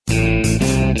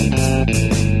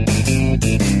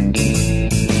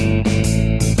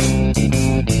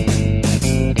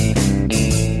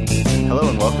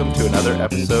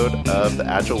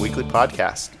Agile Weekly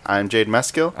Podcast. I'm Jade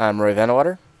Meskill. I'm Roy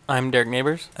Vandewater. I'm Derek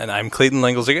Neighbors. And I'm Clayton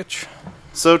Lengel-Zigich.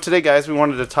 So today, guys, we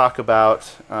wanted to talk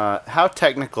about how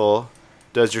technical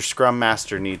does your Scrum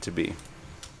Master need to be?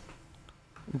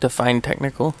 Define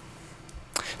technical.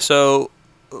 So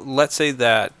let's say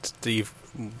that you've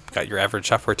got your average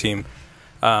software team.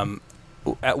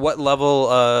 At what level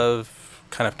of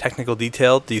kind of technical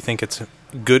detail do you think it's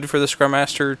good for the Scrum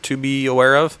Master to be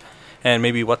aware of? And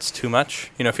maybe what's too much?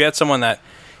 You know, if you had someone that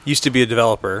used to be a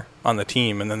developer on the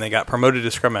team and then they got promoted to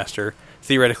Scrum Master,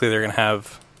 theoretically they're going to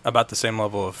have about the same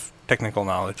level of technical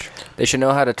knowledge. They should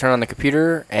know how to turn on the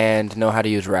computer and know how to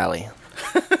use Rally.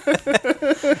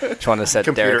 Just wanted to set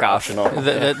Computer Derek off. optional.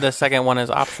 The second one is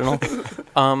optional.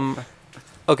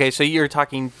 Okay, so you're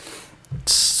talking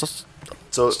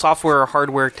software or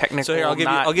hardware technical, So here, I'll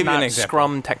give you an example.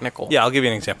 Scrum technical. Yeah, I'll give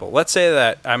you an example. Let's say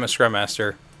that I'm a Scrum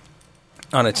Master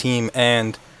on a team,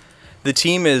 and the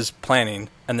team is planning,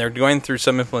 and they're going through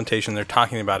some implementation, they're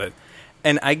talking about it,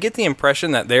 and I get the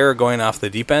impression that they're going off the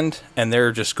deep end, and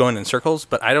they're just going in circles,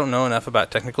 but I don't know enough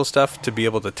about technical stuff to be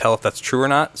able to tell if that's true or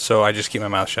not, so I just keep my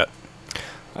mouth shut.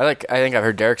 I think I've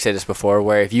heard Derek say this before,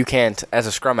 where if you can't, as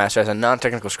a Scrum Master, as a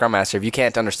non-technical Scrum Master, if you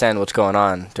can't understand what's going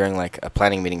on during like a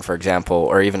planning meeting, for example,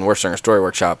 or even worse during a story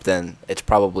workshop, then it's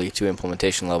probably too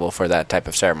implementation level for that type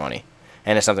of ceremony,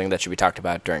 and it's something that should be talked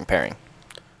about during pairing.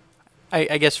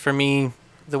 I guess for me,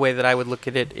 the way that I would look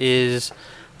at it is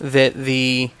that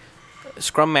the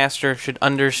Scrum Master should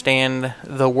understand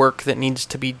the work that needs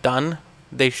to be done.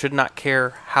 They should not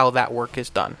care how that work is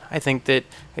done. I think that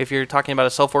if you're talking about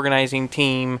a self-organizing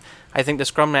team, I think the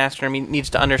Scrum Master needs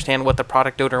to understand what the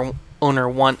product owner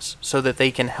wants so that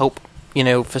they can help,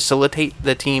 facilitate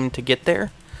the team to get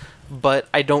there. But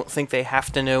I don't think they have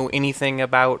to know anything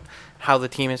about how the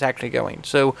team is actually going.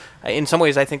 So in some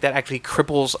ways, I think that actually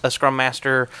cripples a Scrum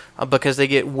Master because they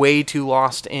get way too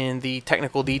lost in the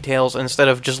technical details instead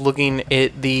of just looking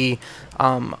at the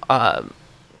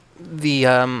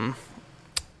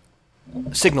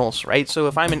signals, right? So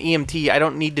if I'm an EMT, I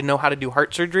don't need to know how to do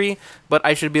heart surgery, but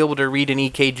I should be able to read an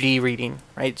EKG reading,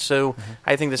 right? So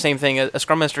I think the same thing, a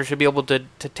Scrum Master should be able to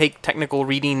take technical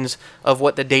readings of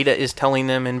what the data is telling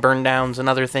them and burn downs and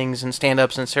other things and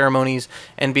stand-ups and ceremonies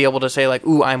and be able to say like,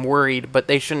 ooh, I'm worried, but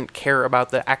they shouldn't care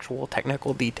about the actual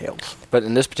technical details. But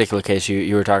in this particular case,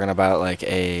 you were talking about like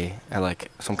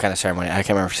some kind of ceremony. I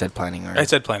can't remember if you said planning or... I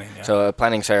said planning, yeah. So a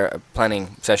planning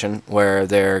session where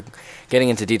they're getting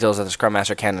into details that the Scrum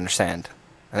Master can't understand.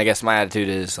 And I guess my attitude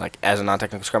is, like, as a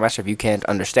non-technical Scrum Master, if you can't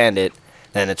understand it,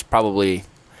 then it's probably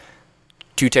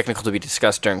too technical to be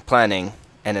discussed during planning,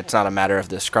 and it's not a matter of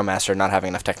the Scrum Master not having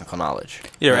enough technical knowledge.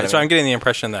 Yeah, right. So I'm getting the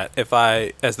impression that if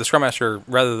I, as the Scrum Master,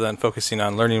 rather than focusing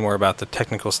on learning more about the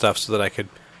technical stuff so that I could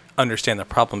understand the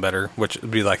problem better, which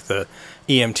would be like the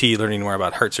EMT learning more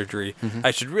about heart surgery,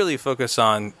 I should really focus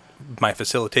on my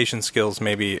facilitation skills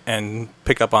maybe and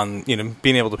pick up on,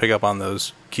 being able to pick up on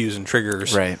those cues and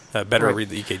triggers. Right. Better read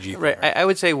the EKG. Right. I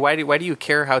would say, why do you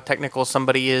care how technical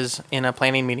somebody is in a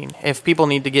planning meeting? If people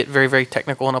need to get very, very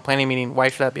technical in a planning meeting, why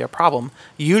should that be a problem?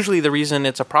 Usually the reason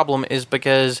it's a problem is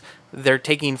because they're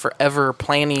taking forever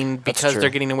planning because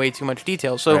they're getting way too much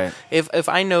detail. So right. if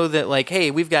I know that, like, hey,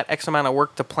 we've got X amount of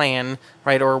work to plan,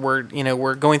 right, or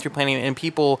we're going through planning and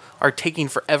people are taking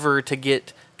forever to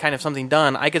get kind of something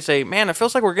done, I could say, man, it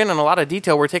feels like we're getting a lot of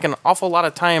detail. We're taking an awful lot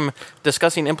of time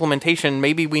discussing implementation.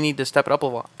 Maybe we need to step it up a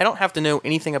little. I don't have to know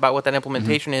anything about what that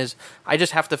implementation is. I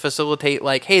just have to facilitate,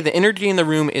 like, hey, the energy in the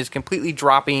room is completely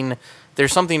dropping.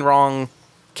 There's something wrong.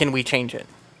 Can we change it?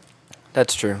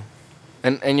 That's true.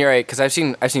 And you're right, because I've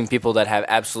seen people that have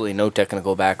absolutely no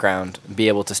technical background be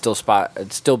able to still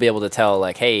be able to tell,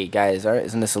 like, hey guys,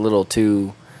 isn't this a little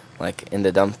too, like, in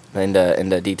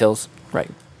the details?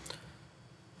 Right.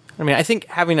 I mean, I think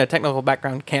having a technical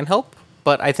background can help,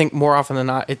 but I think more often than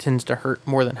not, it tends to hurt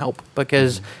more than help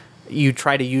because you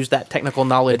try to use that technical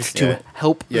knowledge to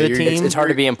help the team. It's hard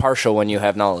to be impartial when you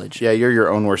have knowledge. Yeah, you're your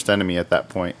own worst enemy at that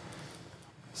point.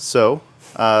 So,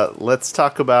 let's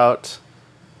talk about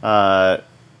workspace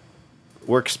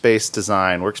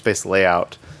design, workspace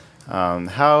layout.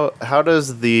 How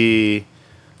does the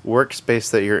workspace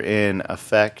that you're in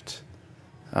affect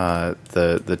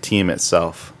the team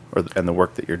itself and the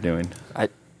work that you're doing?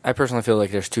 I personally feel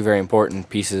like there's two very important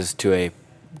pieces to a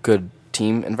good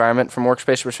team environment from a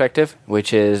workspace perspective,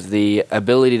 which is the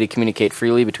ability to communicate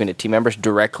freely between the team members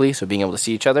directly, so being able to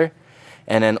see each other,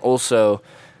 and then also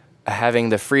having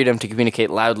the freedom to communicate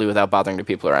loudly without bothering the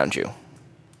people around you,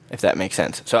 if that makes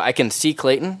sense. So I can see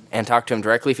Clayton and talk to him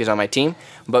directly if he's on my team,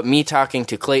 but me talking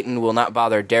to Clayton will not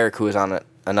bother Derek, who is on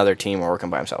another team or working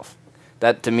by himself.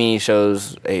 That, to me,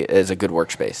 shows is a good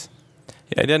workspace.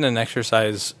 Yeah, I did an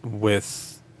exercise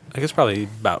with, I guess, probably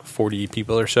about 40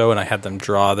 people or so, and I had them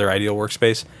draw their ideal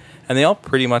workspace. And they all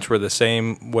pretty much were the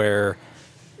same, where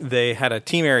they had a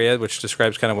team area, which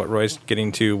describes kind of what Roy's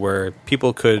getting to, where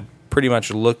people could pretty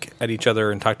much look at each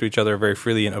other and talk to each other very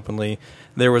freely and openly.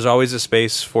 There was always a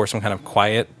space for some kind of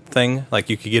quiet thing, like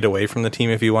you could get away from the team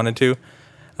if you wanted to.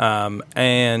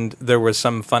 And there was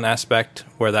some fun aspect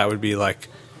where that would be like,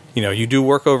 you do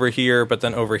work over here, but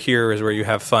then over here is where you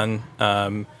have fun.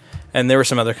 And there were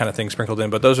some other kind of things sprinkled in,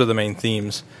 but those are the main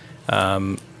themes.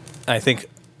 I think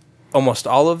almost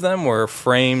all of them were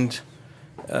framed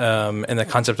in the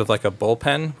concept of like a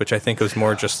bullpen, which I think was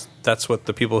more just that's what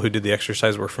the people who did the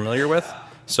exercise were familiar with.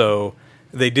 So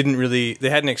they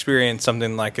hadn't experienced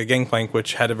something like a Gangplank,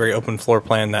 which had a very open floor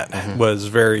plan that was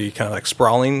very kind of like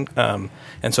sprawling.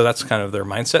 And so that's kind of their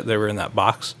mindset. They were in that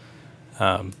box.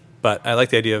 But I like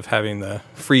the idea of having the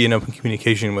free and open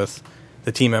communication with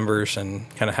the team members and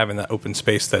kind of having that open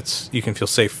space that's you can feel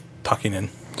safe talking in.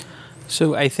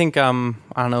 So I think, I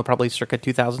don't know, probably circa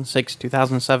 2006,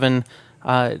 2007,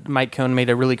 Mike Cohn made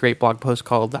a really great blog post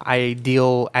called The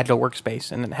Ideal Agile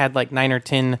Workspace, and it had like 9 or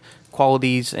 10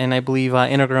 qualities, and I believe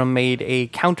Integrum made a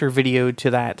counter video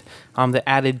to that that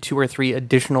added 2 or 3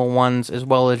 additional ones, as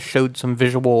well as showed some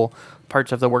visual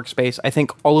parts of the workspace. I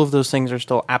think all of those things are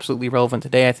still absolutely relevant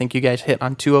today. I think you guys hit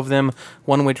on 2 of them.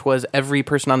 One which was every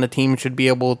person on the team should be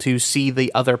able to see the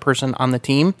other person on the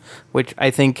team, which I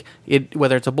think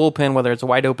whether it's a bullpen, whether it's a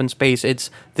wide open space,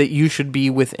 it's that you should be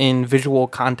within visual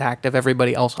contact of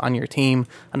everybody else on your team.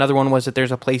 Another one was that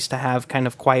there's a place to have kind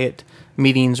of quiet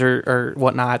meetings or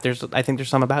whatnot. I think there's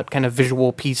some about kind of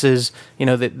visual pieces,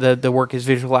 that the work is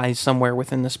visualized somewhere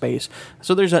within the space.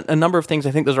 So there's a number of things.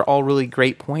 I think those are all really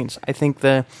great points. I think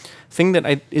the thing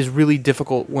that is really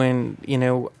difficult when,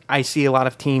 I see a lot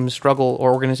of teams struggle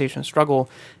or organizations struggle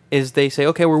is they say,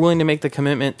 okay, we're willing to make the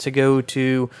commitment to go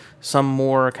to some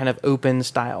more kind of open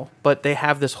style, but they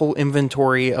have this whole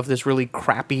inventory of this really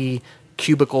crappy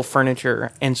cubicle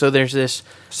furniture, and so there's this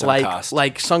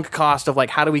sunk cost of like,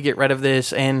 how do we get rid of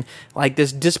this, and like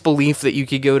this disbelief that you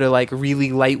could go to like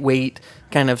really lightweight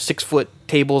kind of 6-foot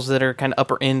tables that are kind of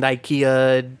upper end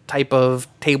IKEA type of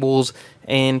tables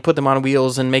and put them on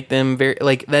wheels and make them very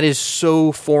like that is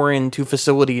so foreign to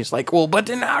facilities. Like, well, but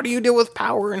then how do you deal with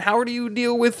power, and how do you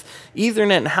deal with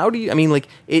Ethernet, and how do you? I mean, like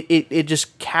it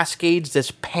just cascades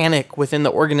this panic within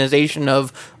the organization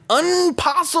of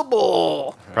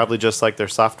impossible. Probably just like their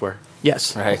software.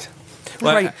 Yes. Right.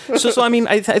 Right. So I mean,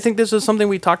 I think this is something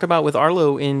we talked about with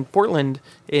Arlo in Portland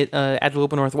at Agile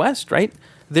Open Northwest, right?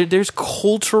 There's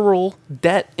cultural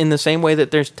debt in the same way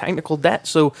that there's technical debt.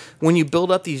 So when you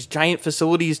build up these giant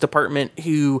facilities department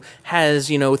who has,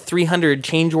 300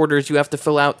 change orders you have to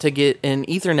fill out to get an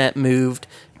Ethernet moved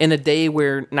in a day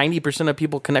where 90% of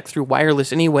people connect through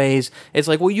wireless anyways, it's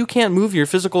like, well, you can't move your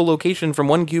physical location from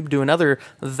one cube to another.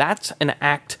 That's an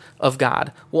act of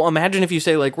God. Well, imagine if you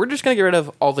say, like, we're just going to get rid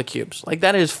of all the cubes. Like,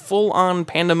 that is full-on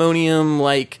pandemonium,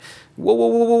 like,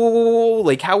 whoa.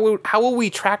 Like, how will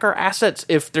we track our assets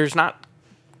if there's not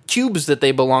cubes that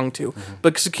they belong to?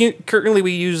 Because currently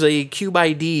we use a cube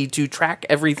ID to track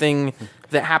everything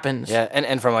that happens. Yeah,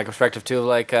 and from like a perspective too,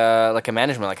 like a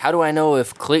management, like how do I know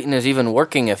if Clayton is even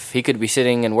working, if he could be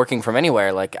sitting and working from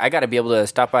anywhere? Like I got to be able to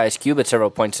stop by his cube at several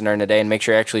points during the day and make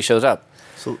sure he actually shows up.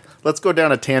 So let's go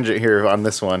down a tangent here on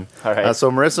this one. All right.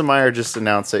 So Marissa Meyer just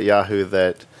announced at Yahoo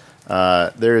that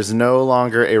there is no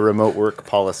longer a remote work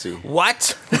policy.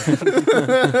 What?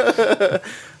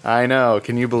 I know.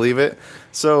 Can you believe it?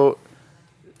 So,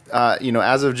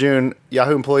 as of June,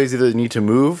 Yahoo employees either need to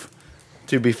move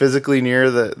to be physically near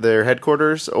their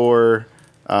headquarters, or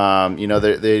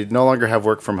they no longer have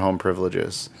work from home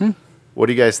privileges. What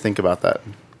do you guys think about that?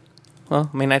 Well,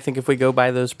 I mean, I think if we go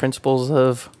by those principles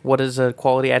of what is a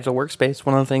quality agile workspace,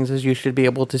 one of the things is you should be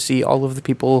able to see all of the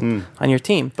people on your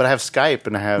team. But I have Skype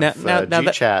and I have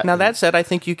GChat. Now that said, I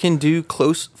think you can do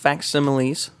close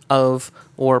facsimiles of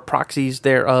or proxies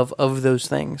thereof of those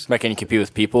things. But can you compete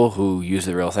with people who use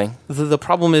the real thing? The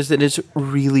problem is that it's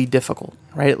really difficult,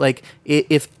 right? Like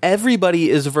if everybody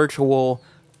is virtual,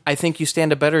 I think you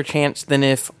stand a better chance than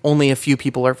if only a few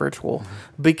people are virtual.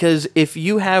 Because if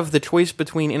you have the choice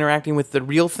between interacting with the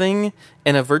real thing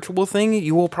and a virtual thing,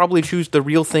 you will probably choose the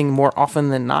real thing more often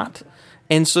than not.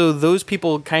 And so those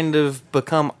people kind of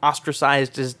become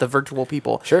ostracized as the virtual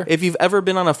people. Sure. If you've ever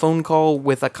been on a phone call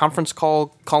with a conference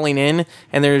call calling in,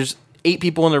 and there's 8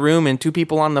 people in the room and 2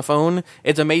 people on the phone,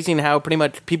 it's amazing how pretty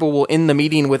much people will end the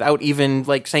meeting without even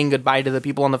like saying goodbye to the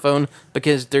people on the phone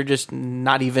because they're just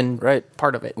not even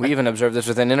part of it. We even observed this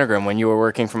within Integrum when you were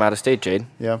working from out of state, Jade.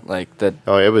 Yeah. Like that.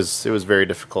 Oh, it was very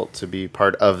difficult to be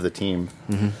part of the team.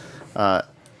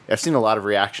 I've seen a lot of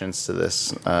reactions to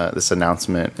this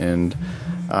announcement, and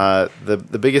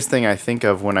the biggest thing I think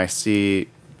of when I see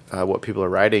what people are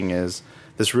writing is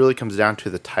this really comes down to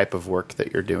the type of work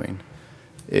that you're doing.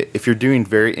 If you're doing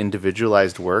very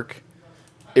individualized work,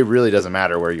 it really doesn't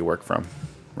matter where you work from,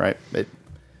 right? It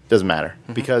doesn't matter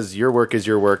because your work is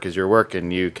your work is your work,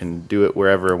 and you can do it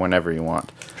wherever, whenever you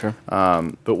want. Sure.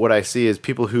 But what I see is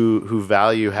people who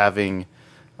value having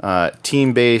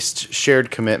team-based,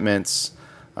 shared commitments,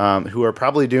 who are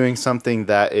probably doing something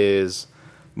that is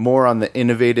more on the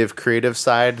innovative, creative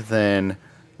side than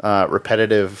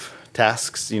repetitive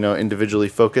tasks, individually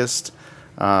focused.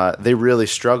 They really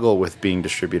struggle with being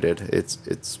distributed.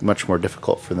 It's much more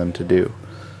difficult for them to do.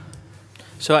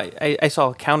 So I saw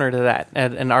a counter to that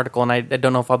at an article, and I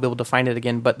don't know if I'll be able to find it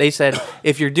again, but they said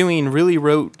if you're doing really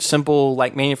rote, simple,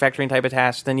 like manufacturing type of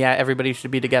tasks, then yeah, everybody should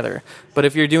be together. But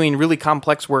if you're doing really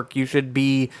complex work, you should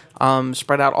be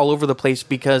spread out all over the place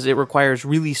because it requires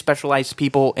really specialized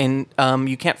people, and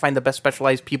you can't find the best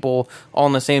specialized people all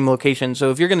in the same location.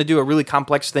 So if you're going to do a really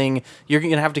complex thing, you're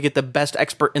going to have to get the best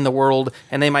expert in the world,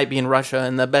 and they might be in Russia,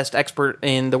 and the best expert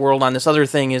in the world on this other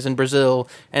thing is in Brazil,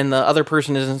 and the other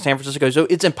person is in San Francisco. So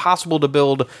it's impossible to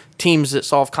build teams that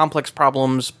solve complex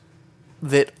problems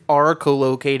that are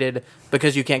co-located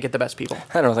because you can't get the best people.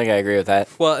 I don't think I agree with that.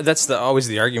 Well, that's always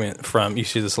the argument from, you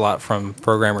see this a lot from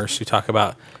programmers who talk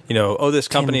about, this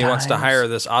company wants to hire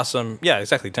this awesome,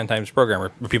 10 times programmer,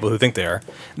 people who think they are.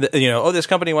 This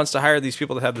company wants to hire these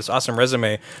people that have this awesome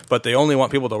resume, but they only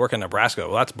want people to work in Nebraska.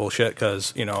 Well, that's bullshit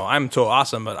because, I'm so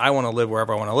awesome, but I want to live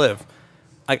wherever I want to live.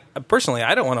 Personally,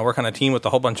 I don't want to work on a team with a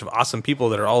whole bunch of awesome people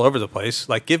that are all over the place.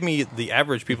 Like, give me the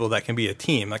average people that can be a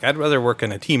team. Like, I'd rather work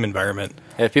in a team environment.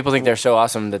 If people think they're so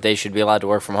awesome that they should be allowed to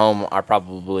work from home, are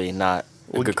probably not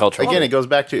a good culture. Again, it goes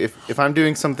back to if I'm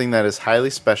doing something that is highly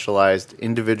specialized,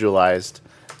 individualized,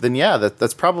 then yeah,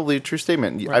 that's probably a true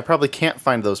statement. Right. I probably can't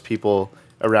find those people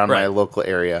around my local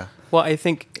area. Well, I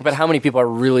think... But how many people are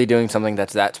really doing something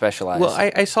that's that specialized? Well,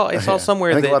 I saw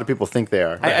somewhere I think that... a lot of people think they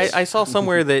are. I saw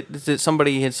somewhere that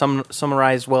somebody had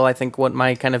summarized, well, I think what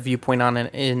my kind of viewpoint on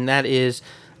it, and that is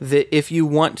that if you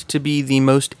want to be the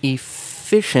most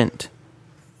efficient,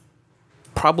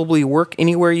 probably work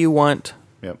anywhere you want,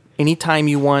 anytime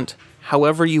you want,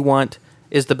 however you want,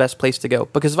 is the best place to go.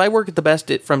 Because if I work at the best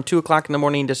from 2 o'clock in the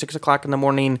morning to 6 o'clock in the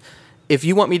morning... If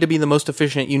you want me to be the most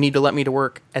efficient, you need to let me to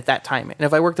work at that time. And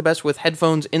if I work the best with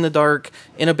headphones in the dark,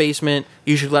 in a basement,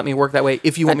 you should let me work that way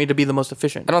if you want me to be the most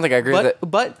efficient. I don't think I agree with it.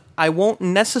 But I won't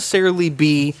necessarily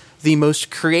be the most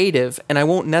creative, and I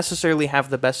won't necessarily have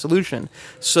the best solution.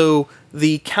 So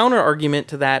the counter argument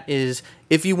to that is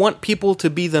if you want people to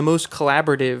be the most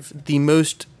collaborative, the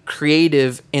most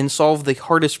creative, and solve the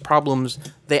hardest problems,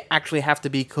 they actually have to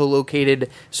be co-located.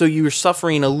 So you're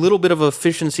suffering a little bit of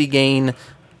efficiency gain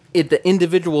at the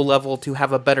individual level to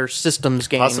have a better systems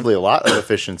gain. Possibly a lot of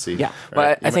efficiency. Yeah.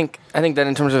 Right? But I think that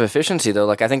in terms of efficiency, though,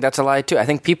 I think that's a lie, too. I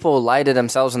think people lie to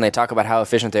themselves when they talk about how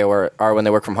efficient they are when they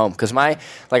work from home. Because if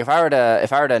I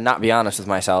were to not be honest with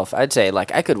myself, I'd say,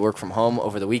 I could work from home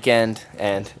over the weekend,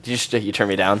 and you turn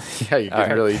me down? Yeah, you're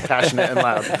getting really passionate and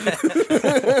loud.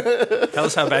 Tell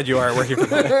us how bad you are at working from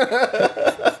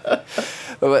home.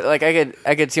 But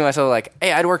I could see myself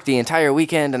hey, I'd work the entire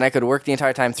weekend and I could work the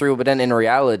entire time through. But then in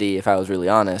reality, if I was really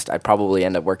honest, I'd probably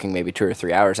end up working maybe 2 or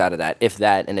 3 hours out of that, if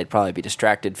that, and it'd probably be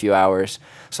distracted a few hours.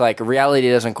 So reality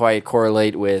doesn't quite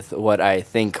correlate with what I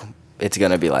think it's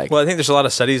going to be like. Well, I think there's a lot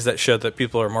of studies that show that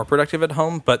people are more productive at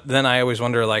home. But then I always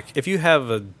wonder, if you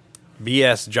have a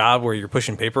BS job where you're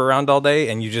pushing paper around all day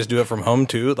and you just do it from home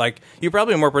too, you're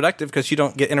probably more productive because you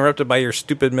don't get interrupted by your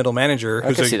stupid middle manager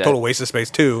who's a total waste of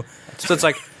space too. So it's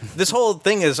this whole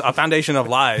thing is a foundation of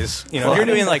lies. If you're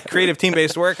doing creative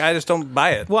team-based work, I just don't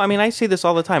buy it. Well, I mean, I see this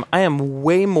all the time. I am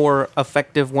way more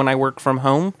effective when I work from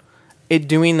home at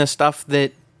doing the stuff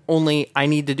that only I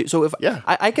need to do. So if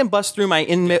I can bust through my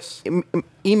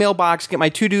email box, get my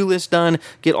to-do list done,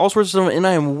 get all sorts of stuff, and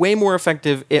I am way more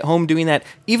effective at home doing that,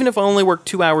 even if I only work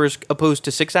 2 hours opposed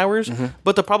to 6 hours. Mm-hmm.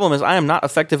 But the problem is I am not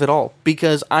effective at all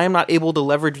because I am not able to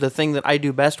leverage the thing that I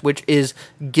do best, which is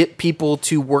get people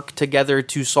to work together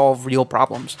to solve real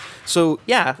problems. So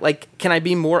can I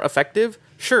be more effective?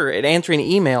 Sure, at answering an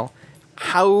email.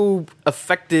 How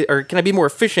effective, or can I be more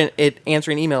efficient at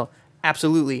answering email?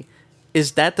 Absolutely.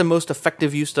 Is that the most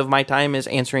effective use of my time is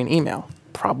answering email?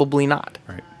 Probably not.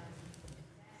 Right.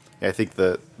 I think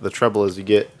the trouble is you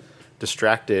get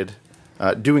distracted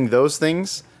doing those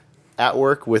things at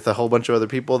work with a whole bunch of other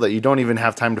people that you don't even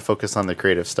have time to focus on the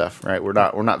creative stuff, right? We're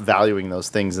not valuing those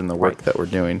things in the work that we're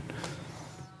doing.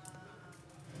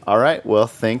 All right. Well,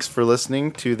 thanks for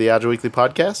listening to the Agile Weekly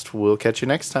podcast. We'll catch you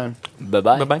next time.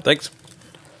 Bye-bye. Bye-bye. Thanks.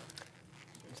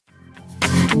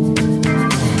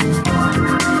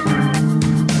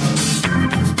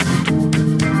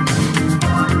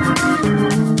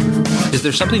 Is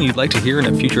there something you'd like to hear in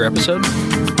a future episode?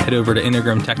 Head over to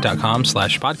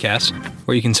integrumtech.com/podcast,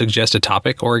 where you can suggest a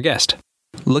topic or a guest.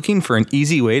 Looking for an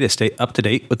easy way to stay up to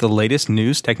date with the latest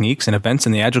news, techniques, and events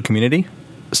in the Agile community?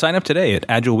 Sign up today at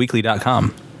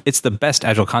agileweekly.com. It's the best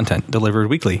Agile content delivered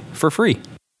weekly for free.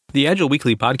 The Agile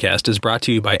Weekly podcast is brought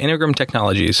to you by Integrum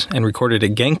Technologies and recorded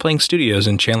at Gangplank Studios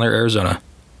in Chandler, Arizona.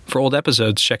 For old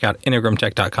episodes, check out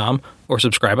integrumtech.com or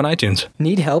subscribe on iTunes.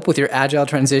 Need help with your Agile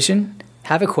transition?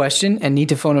 Have a question and need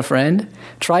to phone a friend?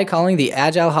 Try calling the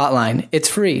Agile hotline. It's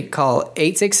free. Call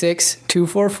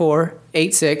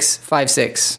 866-244-8656.